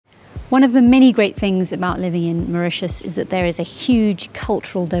One of the many great things about living in Mauritius is that there is a huge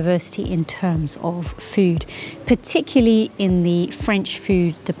cultural diversity in terms of food, particularly in the French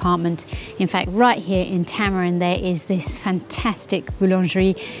food department. In fact, right here in Tamarin, there is this fantastic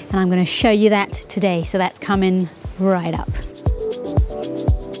boulangerie, and I'm going to show you that today. So that's coming right up.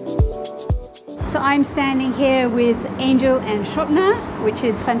 So I'm standing here with Angel and Shopna, which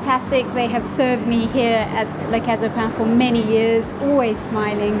is fantastic. They have served me here at Kaz A Pain for many years, always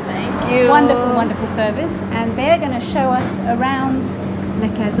smiling. Thank you. Wonderful, wonderful service. And they're going to show us around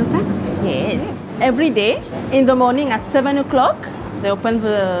Kaz A Pain. Yes. Every day in the morning at 7 o'clock, they open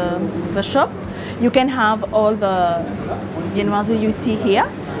the shop. You can have all the viennoiseries you see here.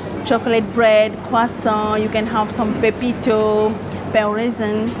 Chocolate bread, croissant, you can have some pepito, pain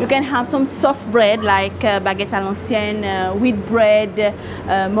raisin. You can have some soft bread like baguette à l'ancienne, wheat bread,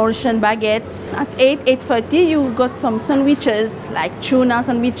 Mauritian baguettes. At 8:30 you got some sandwiches like tuna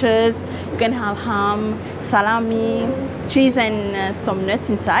sandwiches. You can have ham, salami, cheese and some nuts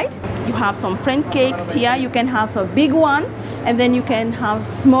inside. You have some French cakes here. You can have a big one and then you can have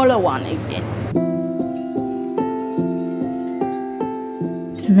smaller one again.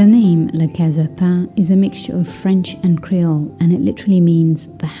 So the name Kaz A Pain is a mixture of French and Creole, and it literally means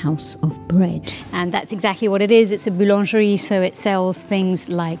the house of bread. And that's exactly what it is. It's a boulangerie, so it sells things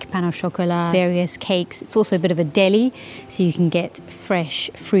like pain au chocolat, various cakes. It's also a bit of a deli, so you can get fresh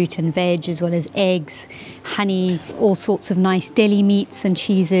fruit and veg, as well as eggs, honey, all sorts of nice deli meats and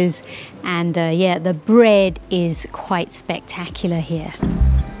cheeses. And yeah, the bread is quite spectacular here.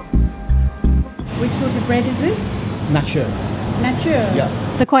 Which sort of bread is this? Nature. Nature. Yeah.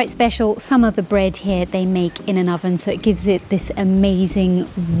 So quite special. Some of the bread here they make in an oven, so it gives it this amazing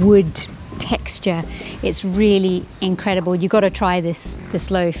wood texture. It's really incredible. You've got to try this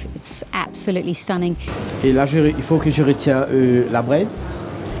loaf. It's absolutely stunning. Et là, il faut que je retiens la braise.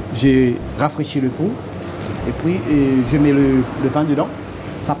 J'ai rafraîchi le pot. Et puis, je mets le pain dedans.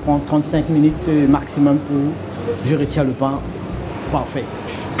 Ça prend 35 minutes maximum pour... Je retiens le pain parfait.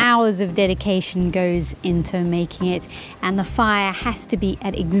 Hours of dedication goes into making it, and the fire has to be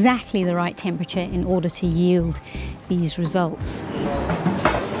at exactly the right temperature in order to yield these results.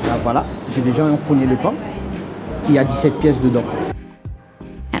 Là, voilà, j'ai déjà enfourné le pain. Il y a 17 pièces dedans.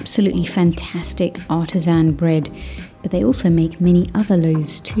 Absolutely fantastic artisan bread, but they also make many other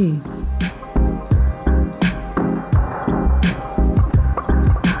loaves too.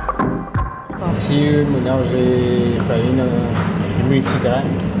 Ici, on mélange des farines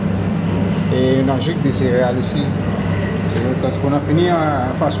multigraines et on ajoute des céréales aussi. Quand on a fini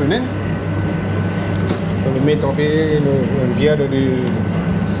à façonner, on met tomber le verre de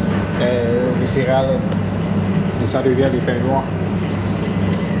céréales et ça devient du pain noir.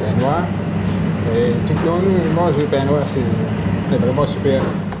 Pain noir. Et tout le monde mange le pain noir, c'est vraiment super.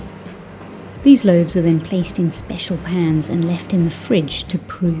 These loaves are then placed in special pans and left in the fridge to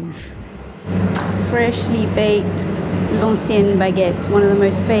prove. Freshly baked l'ancienne baguette, one of the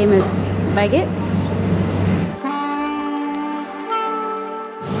most famous baguettes.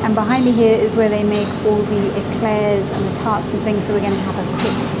 And behind me here is where they make all the eclairs and the tarts and things, so we're going to have a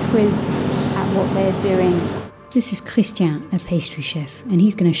quick squiz at what they're doing. This is Christian, a pastry chef, and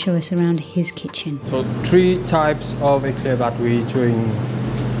he's going to show us around his kitchen. So 3 types of eclair that we're doing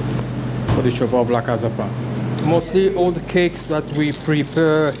for the shop of Kaz A Pain. Mostly all the cakes that we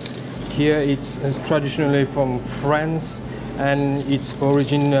prepare here, it's traditionally from France, and it's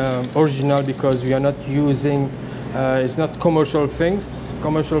original because we are not using, it's not commercial things.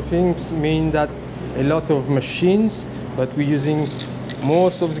 Commercial things mean that a lot of machines, but we're using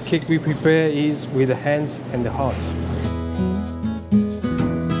most of the cake we prepare is with the hands and the heart.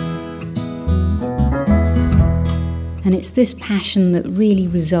 And it's this passion that really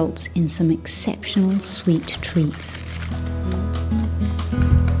results in some exceptional sweet treats.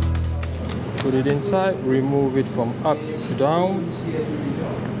 Put it inside, remove it from up to down,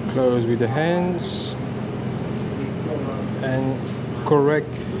 close with the hands, and correct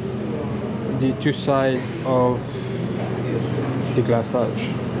the 2 sides of the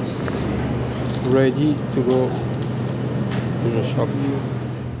glaçage. Ready to go to the shop.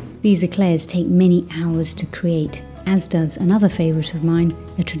 These eclairs take many hours to create, as does another favourite of mine,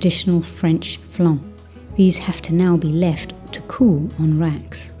 a traditional French flan. These have to now be left to cool on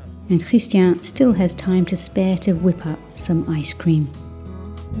racks. And Christian still has time to spare to whip up some ice cream.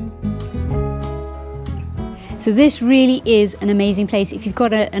 So this really is an amazing place. If you've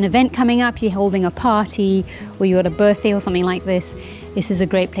got an event coming up, you're holding a party, or you've got a birthday or something like this, this is a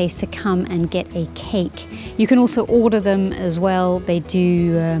great place to come and get a cake. You can also order them as well. They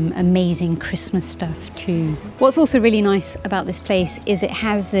do amazing Christmas stuff too. What's also really nice about this place is it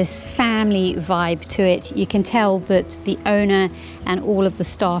has this family vibe to it. You can tell that the owner and all of the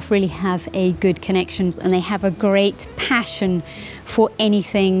staff really have a good connection, and they have a great passion for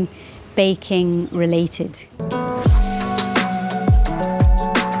anything baking related.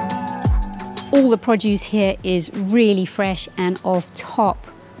 All the produce here is really fresh and of top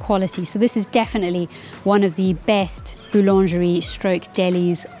quality. So this is definitely one of the best boulangerie stroke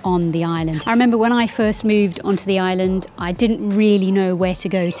delis on the island. I remember when I first moved onto the island, I didn't really know where to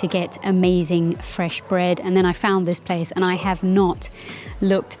go to get amazing fresh bread. And then I found this place and I have not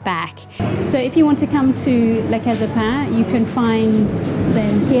looked back. So if you want to come to Le Kaz A Pain, you can find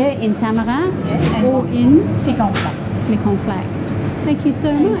them here in Tamarin or in Flic-en-Flac. Thank you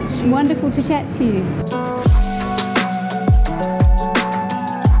so much. Wonderful to chat to you.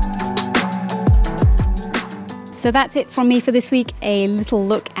 So that's it from me for this week. A little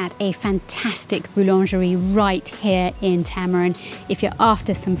look at a fantastic boulangerie right here in Tamarin. If you're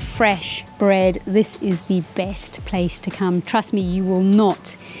after some fresh bread, this is the best place to come. Trust me, you will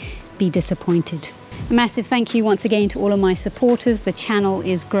not be disappointed. A massive thank you once again to all of my supporters. The channel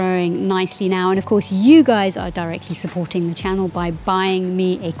is growing nicely now, and of course you guys are directly supporting the channel by buying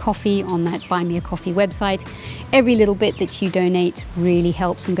me a coffee on that Buy Me a Coffee website. Every little bit that you donate really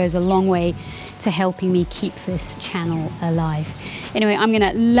helps and goes a long way to helping me keep this channel alive. Anyway, I'm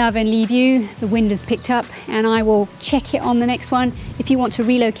gonna love and leave you. The wind has picked up and I will check it on the next one. If you want to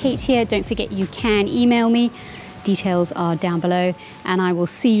relocate here, don't forget you can email me. Details are down below, and I will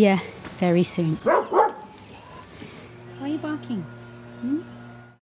see you very soon.